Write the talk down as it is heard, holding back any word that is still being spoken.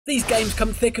These games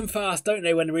come thick and fast, don't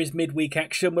they, when there is midweek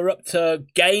action? We're up to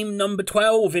game number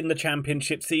 12 in the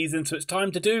Championship season, so it's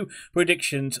time to do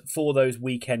predictions for those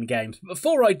weekend games. But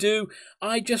before I do,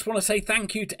 I just want to say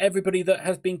thank you to everybody that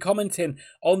has been commenting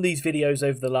on these videos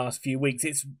over the last few weeks.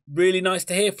 It's really nice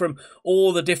to hear from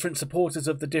all the different supporters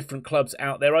of the different clubs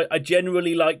out there. I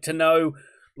generally like to know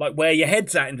where your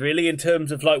head's at, and really in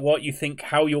terms of what you think,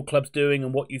 how your club's doing,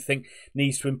 and what you think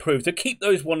needs to improve. So keep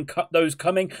those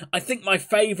coming. I think my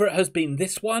favourite has been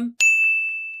this one.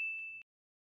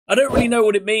 I don't really know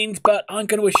what it means, but I'm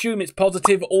going to assume it's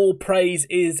positive. All praise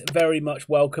is very much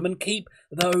welcome, and keep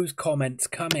those comments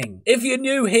coming. If you're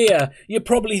new here, you're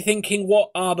probably thinking,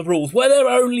 what are the rules? Well, there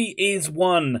only is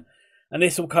one. And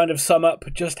this will kind of sum up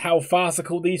just how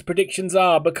farcical these predictions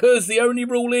are, because the only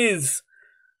rule is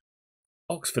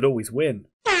Oxford always win.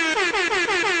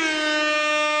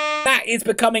 That is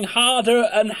becoming harder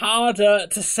and harder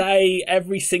to say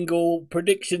every single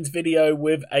predictions video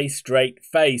with a straight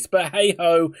face. But hey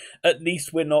ho, at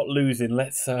least we're not losing.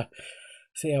 Let's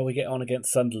see how we get on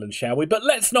against Sunderland, shall we? But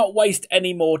let's not waste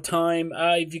any more time.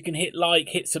 If you can hit like,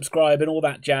 hit subscribe and all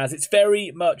that jazz, it's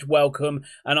very much welcome.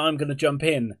 And I'm going to jump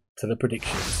in to the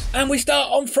predictions. And we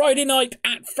start on Friday night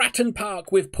at Fratton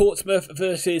Park with Portsmouth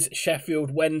versus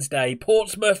Sheffield Wednesday.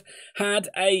 Portsmouth had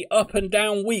a up and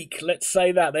down week, let's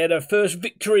say that. They had their first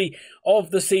victory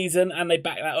of the season and they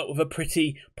backed that up with a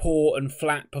pretty poor and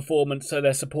flat performance, so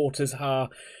their supporters are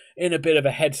in a bit of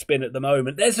a head spin at the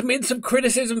moment. There's been some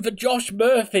criticism for Josh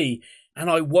Murphy, and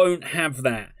I won't have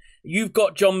that. You've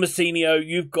got John Massinio,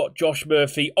 you've got Josh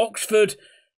Murphy. Oxford,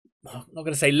 I'm not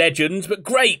going to say legends, but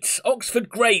greats. Oxford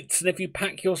greats. And if you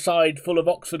pack your side full of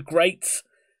Oxford greats,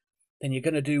 then you're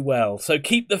going to do well. So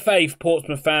keep the faith,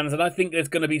 Portsmouth fans. And I think there's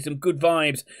going to be some good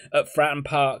vibes at Fratton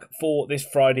Park for this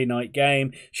Friday night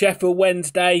game. Sheffield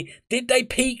Wednesday, did they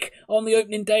peak on the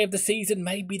opening day of the season?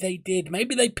 Maybe they did.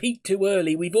 Maybe they peaked too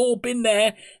early. We've all been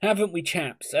there, haven't we,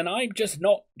 chaps? And I'm just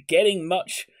not getting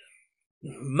much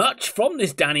from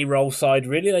this Danny Roll side,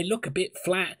 really. They look a bit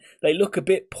flat, they look a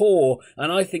bit poor,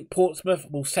 and I think Portsmouth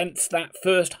will sense that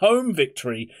first home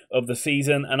victory of the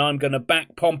season, and I'm going to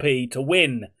back Pompey to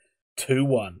win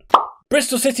 2-1.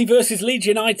 Bristol City versus Leeds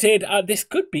United. This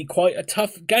could be quite a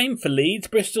tough game for Leeds.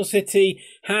 Bristol City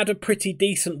had a pretty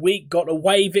decent week, got a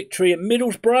away victory at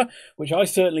Middlesbrough, which I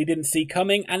certainly didn't see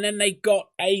coming, and then they got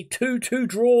a 2-2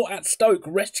 draw at Stoke,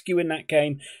 rescuing that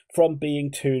game from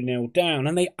being 2-0 down.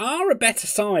 And they are a better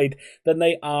side than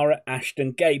they are at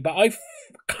Ashton Gate, but I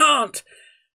can't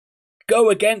go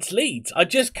against Leeds. I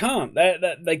just can't.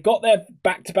 They got their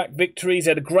back-to-back victories.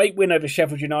 They had a great win over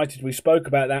Sheffield United. We spoke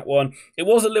about that one. It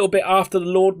was a little bit after the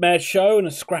Lord Mayor's show and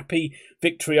a scrappy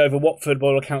victory over Watford. By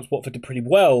all accounts, Watford did pretty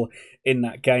well in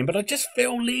that game. But I just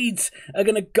feel Leeds are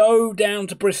going to go down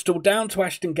to Bristol, down to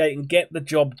Ashton Gate and get the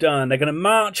job done. They're going to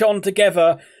march on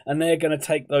together and they're going to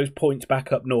take those points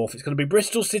back up north. It's going to be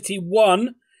Bristol City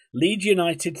 1, Leeds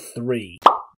United 3.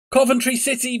 Coventry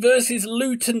City versus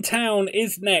Luton Town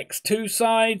is next. Two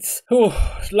sides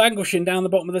languishing down the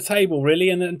bottom of the table, really.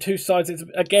 And then two sides,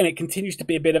 again, it continues to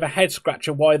be a bit of a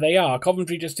head-scratcher why they are.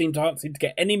 Coventry just can't seem to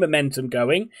get any momentum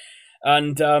going.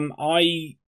 And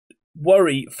I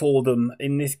worry for them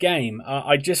in this game.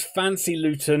 I just fancy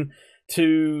Luton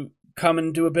to come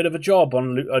and do a bit of a job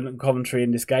on Coventry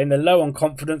in this game. They're low on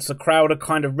confidence. The crowd are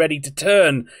kind of ready to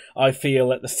turn, I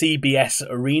feel, at the CBS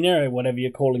Arena, or whatever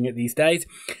you're calling it these days.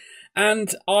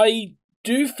 And I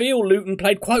do feel Luton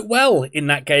played quite well in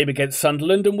that game against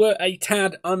Sunderland and were a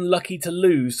tad unlucky to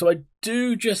lose. So I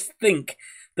do just think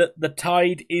that the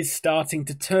tide is starting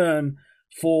to turn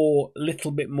for a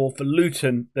little bit more for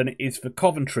Luton than it is for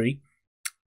Coventry.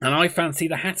 And I fancy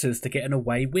the Hatters to get an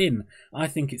away win. I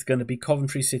think it's going to be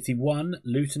Coventry City 1,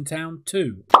 Luton Town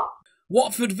 2.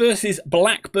 Watford versus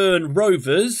Blackburn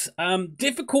Rovers.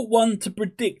 Difficult one to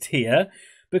predict here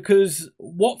because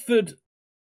Watford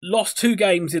lost 2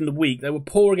 games in the week. They were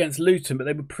poor against Luton, but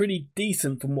they were pretty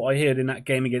decent from what I heard in that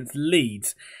game against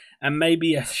Leeds. And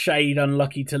maybe a shade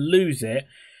unlucky to lose it.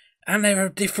 And they're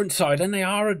a different side, and they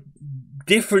are a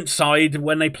different side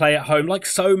when they play at home, like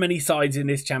so many sides in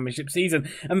this championship season.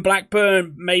 And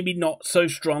Blackburn maybe not so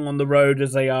strong on the road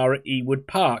as they are at Ewood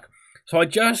Park. So I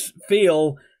just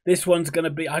feel this one's going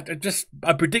to be... I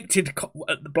predicted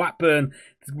the Blackburn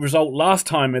result last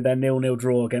time with their 0-0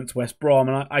 draw against West Brom,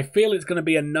 and I feel it's going to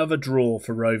be another draw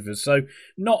for Rovers. So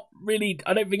not really...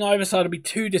 I don't think either side will be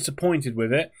too disappointed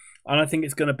with it, and I think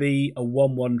it's going to be a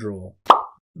 1-1 draw.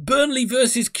 Burnley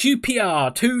versus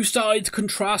QPR, two sides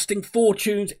contrasting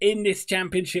fortunes in this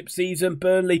championship season.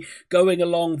 Burnley going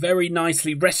along very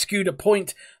nicely, rescued a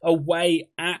point away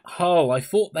at Hull. I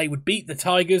thought they would beat the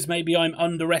Tigers. Maybe I'm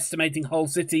underestimating Hull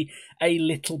City a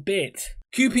little bit.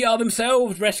 QPR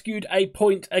themselves rescued a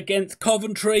point against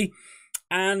Coventry.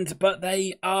 But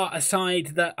they are a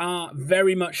side that are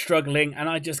very much struggling, and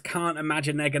I just can't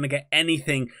imagine they're going to get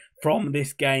anything from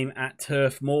this game at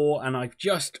Turf Moor, and I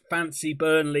just fancy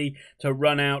Burnley to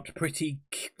run out pretty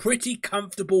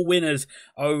comfortable winners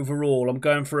overall. I'm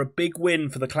going for a big win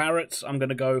for the Clarets. I'm going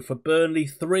to go for Burnley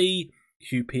 3,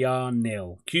 QPR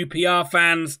 0. QPR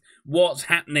fans, what's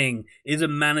happening? Is a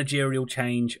managerial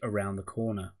change around the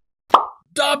corner?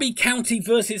 Derby County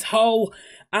versus Hull,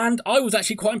 and I was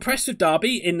actually quite impressed with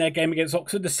Derby in their game against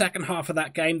Oxford. The second half of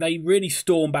that game, they really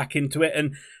stormed back into it,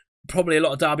 and probably a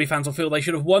lot of Derby fans will feel they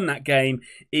should have won that game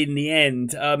in the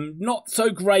end. Not so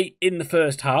great in the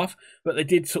first half, but they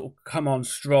did sort of come on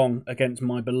strong against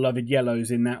my beloved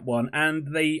Yellows in that one,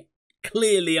 and they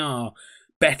clearly are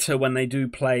better when they do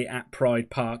play at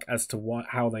Pride Park as to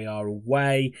how they are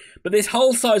away. But this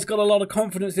Hull side's got a lot of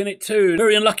confidence in it too.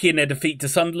 Very unlucky in their defeat to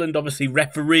Sunderland. Obviously,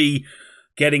 referee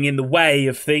getting in the way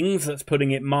of things, that's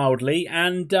putting it mildly.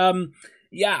 And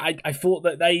yeah, I thought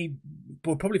that they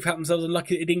will probably felt themselves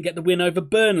unlucky that they didn't get the win over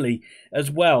Burnley as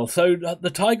well. So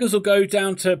the Tigers will go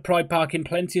down to Pride Park in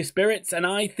plenty of spirits, and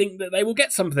I think that they will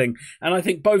get something. And I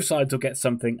think both sides will get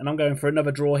something. And I'm going for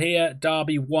another draw here.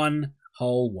 Derby 1,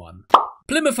 Hull 1.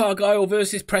 Plymouth Argyle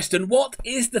versus Preston. What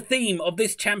is the theme of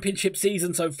this championship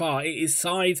season so far? It is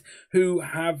sides who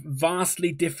have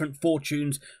vastly different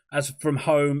fortunes as from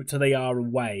home to they are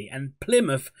away. And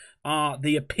Plymouth are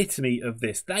the epitome of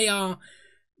this. They are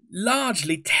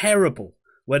largely terrible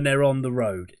when they're on the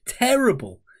road.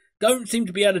 Terrible. Don't seem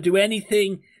to be able to do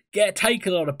anything. Take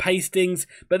a lot of pastings.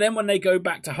 But then when they go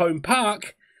back to home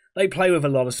park, they play with a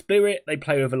lot of spirit. They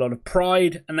play with a lot of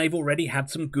pride. And they've already had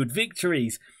some good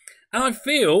victories. And I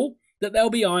feel that they'll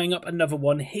be eyeing up another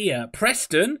one here.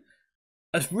 Preston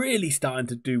are really starting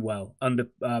to do well under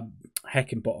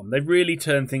Heckingbottom. They've really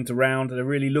turned things around. They're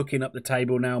really looking up the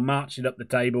table now, marching up the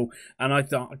table. And I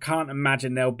can't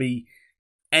imagine they'll be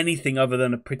anything other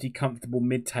than a pretty comfortable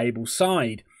mid-table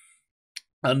side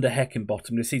under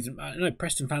Heckingbottom this season. I know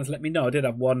Preston fans, let me know. I did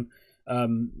have one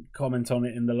comment on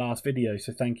it in the last video,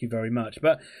 so thank you very much.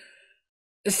 But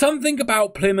there's something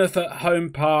about Plymouth at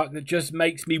home park that just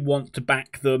makes me want to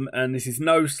back them, and this is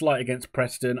no slight against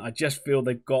Preston. I just feel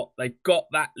they've got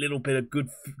that little bit of good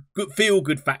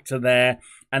feel-good factor there,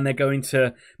 and they're going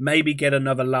to maybe get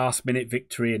another last-minute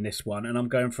victory in this one. And I'm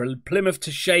going for Plymouth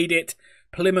to shade it.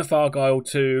 Plymouth Argyle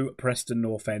 2, Preston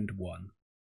North End 1.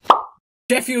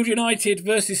 Sheffield United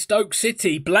versus Stoke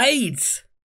City. Blades,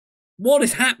 what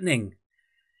is happening?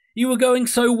 You were going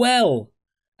so well.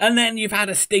 And then you've had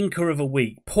a stinker of a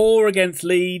week. Poor against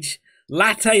Leeds,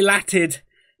 latted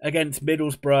against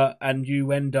Middlesbrough, and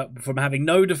you end up from having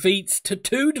no defeats to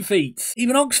 2 defeats.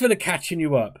 Even Oxford are catching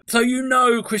you up. So you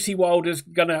know Chrissy Wilder's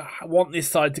going to want this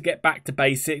side to get back to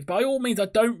basics. By all means, I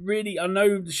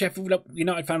know the Sheffield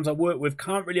United fans I work with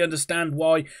can't really understand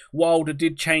why Wilder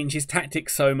did change his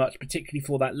tactics so much, particularly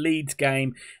for that Leeds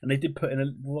game. And they did put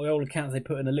in, by all accounts, they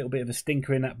put in a little bit of a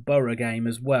stinker in that Borough game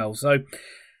as well. So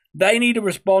they need a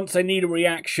response, they need a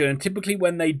reaction. Typically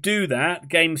when they do that,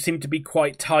 games seem to be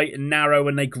quite tight and narrow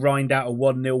and they grind out a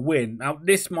 1-0 win. Now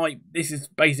this is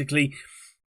basically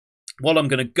what I'm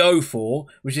going to go for,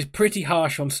 which is pretty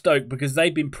harsh on Stoke because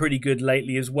they've been pretty good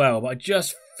lately as well. But I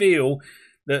just feel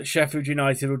that Sheffield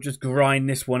United will just grind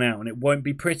this one out and it won't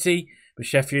be pretty, but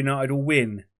Sheffield United will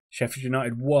win. Sheffield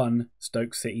United 1,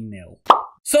 Stoke City 0.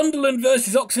 Sunderland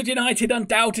versus Oxford United,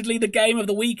 undoubtedly the game of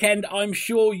the weekend. I'm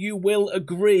sure you will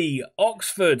agree.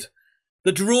 Oxford,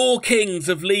 the draw kings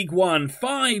of League One.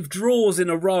 5 draws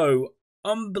in a row.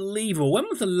 Unbelievable. When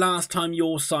was the last time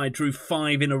your side drew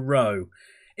 5 in a row?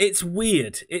 It's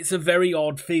weird. It's a very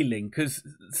odd feeling because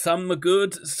some are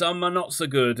good, some are not so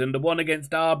good. And the one against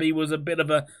Derby was a bit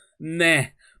of a meh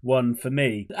one for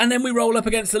me. And then we roll up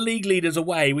against the league leaders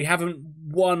away. We haven't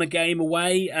won a game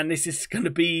away, and this is going to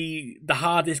be the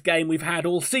hardest game we've had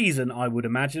all season, I would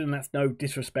imagine. And that's no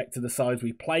disrespect to the sides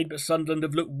we've played, but Sunderland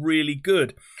have looked really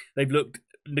good.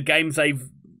 The games they've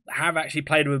actually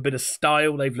played with a bit of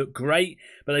style. They've looked great,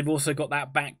 but they've also got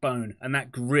that backbone and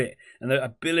that grit and the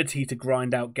ability to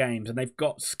grind out games. And they've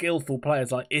got skillful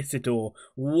players like Isidore.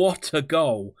 What a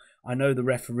goal. I know the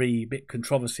referee, a bit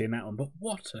controversy in that one, but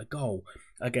what a goal.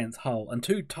 against Hull. And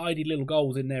 2 tidy little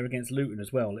goals in there against Luton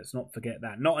as well. Let's not forget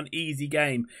that. Not an easy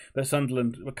game, but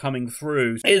Sunderland were coming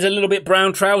through. It's a little bit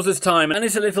brown trousers time, and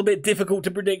it's a little bit difficult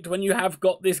to predict when you have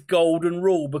got this golden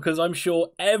rule, because I'm sure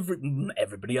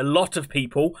everybody, a lot of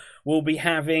people, will be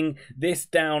having this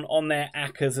down on their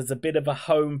ACCAs as a bit of a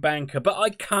home banker. But I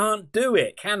can't do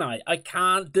it, can I? I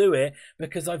can't do it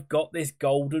because I've got this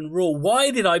golden rule.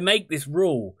 Why did I make this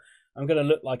rule? I'm going to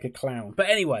look like a clown. But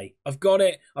anyway, I've got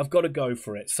it. I've got to go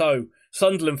for it. So,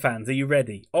 Sunderland fans, are you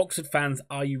ready? Oxford fans,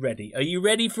 are you ready? Are you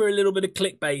ready for a little bit of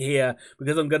clickbait here?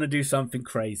 Because I'm going to do something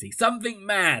crazy. Something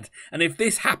mad. And if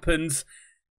this happens,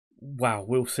 wow,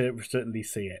 we'll certainly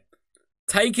see it.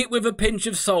 Take it with a pinch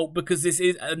of salt, because this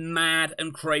is a mad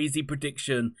and crazy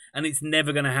prediction. And it's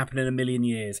never going to happen in a million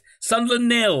years. Sunderland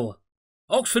 0.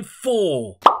 Oxford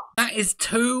 4. That is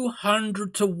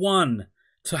 200 to 1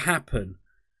 to happen.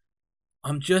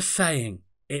 I'm just saying,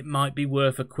 it might be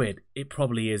worth a quid. It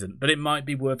probably isn't, but it might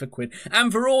be worth a quid.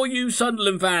 And for all you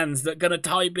Sunderland fans that are going to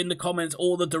type in the comments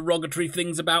all the derogatory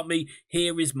things about me,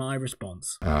 here is my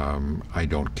response. I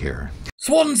don't care.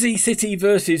 Swansea City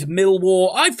versus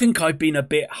Millwall. I think I've been a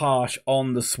bit harsh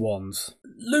on the Swans.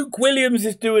 Luke Williams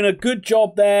is doing a good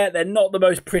job there. They're not the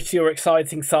most pretty or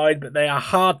exciting side, but they are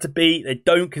hard to beat. They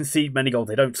don't concede many goals.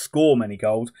 They don't score many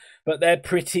goals, but they're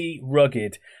pretty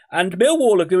rugged. And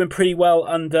Millwall are doing pretty well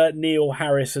under Neil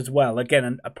Harris as well.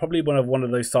 Again, probably one of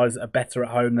those sides that are better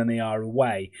at home than they are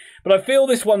away. But I feel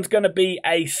this one's going to be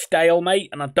a stalemate,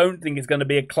 and I don't think it's going to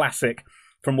be a classic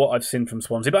from what I've seen from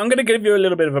Swansea. But I'm going to give you a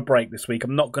little bit of a break this week.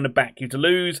 I'm not going to back you to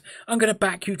lose. I'm going to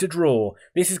back you to draw.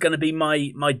 This is going to be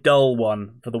my dull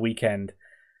one for the weekend.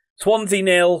 Swansea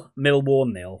 0,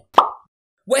 Millwall 0.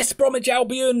 West Bromwich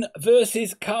Albion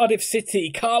versus Cardiff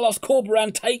City. Carlos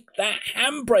Corberán, take that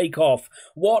handbrake off.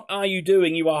 What are you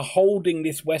doing? You are holding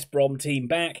this West Brom team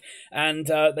back. And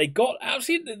they got,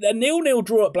 actually, the 0-0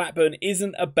 draw at Blackburn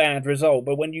isn't a bad result.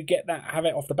 But when you get that, have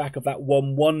it off the back of that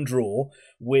 1-1 draw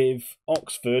with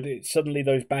Oxford, suddenly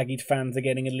those baggage fans are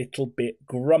getting a little bit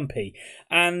grumpy.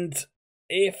 And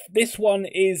if this one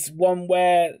is one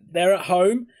where they're at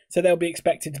home, so they'll be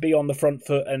expected to be on the front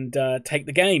foot and take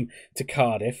the game to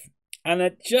Cardiff. And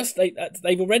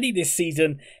they've already this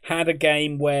season had a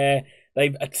game where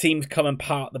a team's come and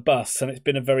parked the bus, and it's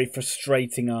been a very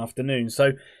frustrating afternoon.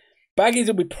 So Baggies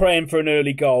will be praying for an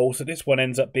early goal, so this one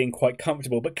ends up being quite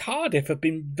comfortable. But Cardiff have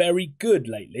been very good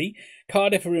lately.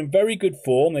 Cardiff are in very good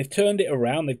form. They've turned it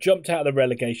around. They've jumped out of the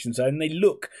relegation zone. They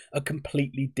look a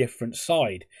completely different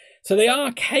side. So they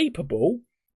are capable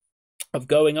of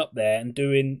going up there and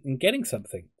getting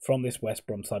something from this West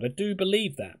Brom side. I do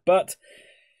believe that. But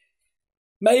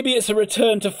maybe it's a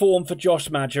return to form for Josh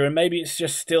Maja, and maybe it's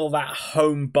just still that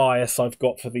home bias I've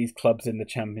got for these clubs in the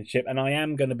Championship. And I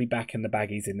am going to be backing the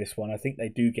Baggies in this one. I think they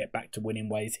do get back to winning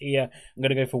ways here. I'm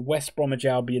going to go for West Bromwich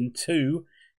Albion 2,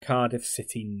 Cardiff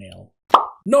City 0.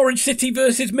 Norwich City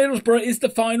versus Middlesbrough is the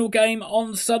final game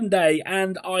on Sunday,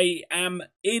 and I am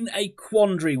in a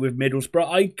quandary with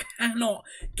Middlesbrough. I cannot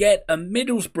get a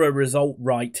Middlesbrough result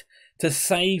right to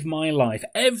save my life.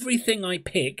 Everything I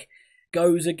pick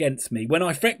goes against me. When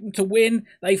I back them to win,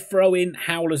 they throw in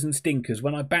howlers and stinkers.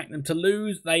 When I back them to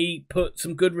lose, they put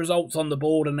some good results on the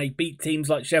board, and they beat teams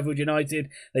like Sheffield United.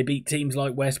 They beat teams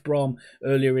like West Brom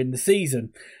earlier in the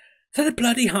season. So they're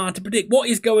bloody hard to predict. What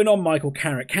is going on, Michael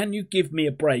Carrick? Can you give me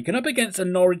a break? And up against a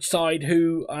Norwich side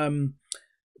who,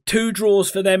 2 draws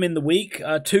for them in the week,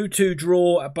 2-2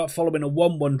 draw, but following a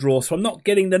 1-1 draw. So I'm not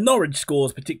getting the Norwich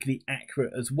scores particularly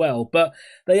accurate as well. But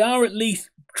they are at least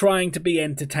trying to be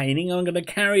entertaining. I'm going to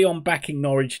carry on backing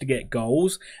Norwich to get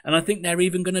goals. And I think they're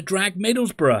even going to drag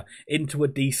Middlesbrough into a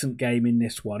decent game in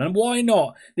this one. And why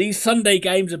not? These Sunday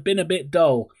games have been a bit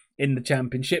dull in the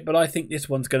Championship, but I think this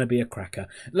one's going to be a cracker.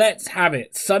 Let's have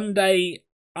it. Sunday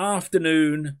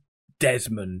afternoon,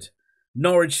 Desmond.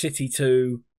 Norwich City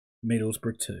 2,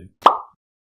 Middlesbrough 2.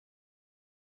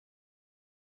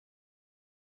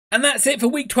 And that's it for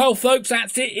week 12, folks.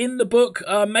 That's it in the book.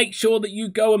 Make sure that you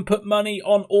go and put money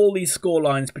on all these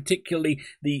scorelines, particularly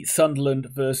the Sunderland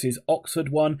versus Oxford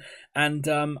one. And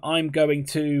I'm going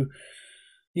to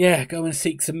go and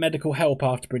seek some medical help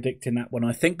after predicting that one,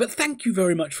 I think. But thank you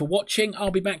very much for watching.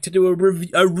 I'll be back to do a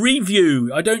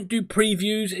review. I don't do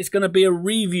previews. It's going to be a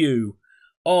review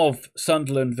of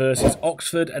Sunderland versus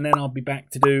Oxford. And then I'll be back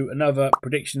to do another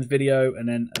predictions video and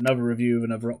then another review of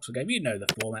another Oxford game. You know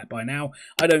the format by now.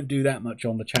 I don't do that much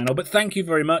on the channel. But thank you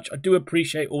very much. I do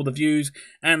appreciate all the views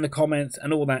and the comments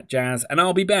and all that jazz. And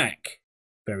I'll be back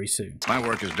very soon. My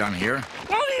work is done here.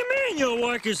 What do you mean your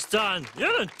work is done? You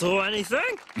didn't do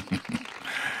anything.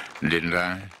 Didn't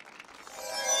I?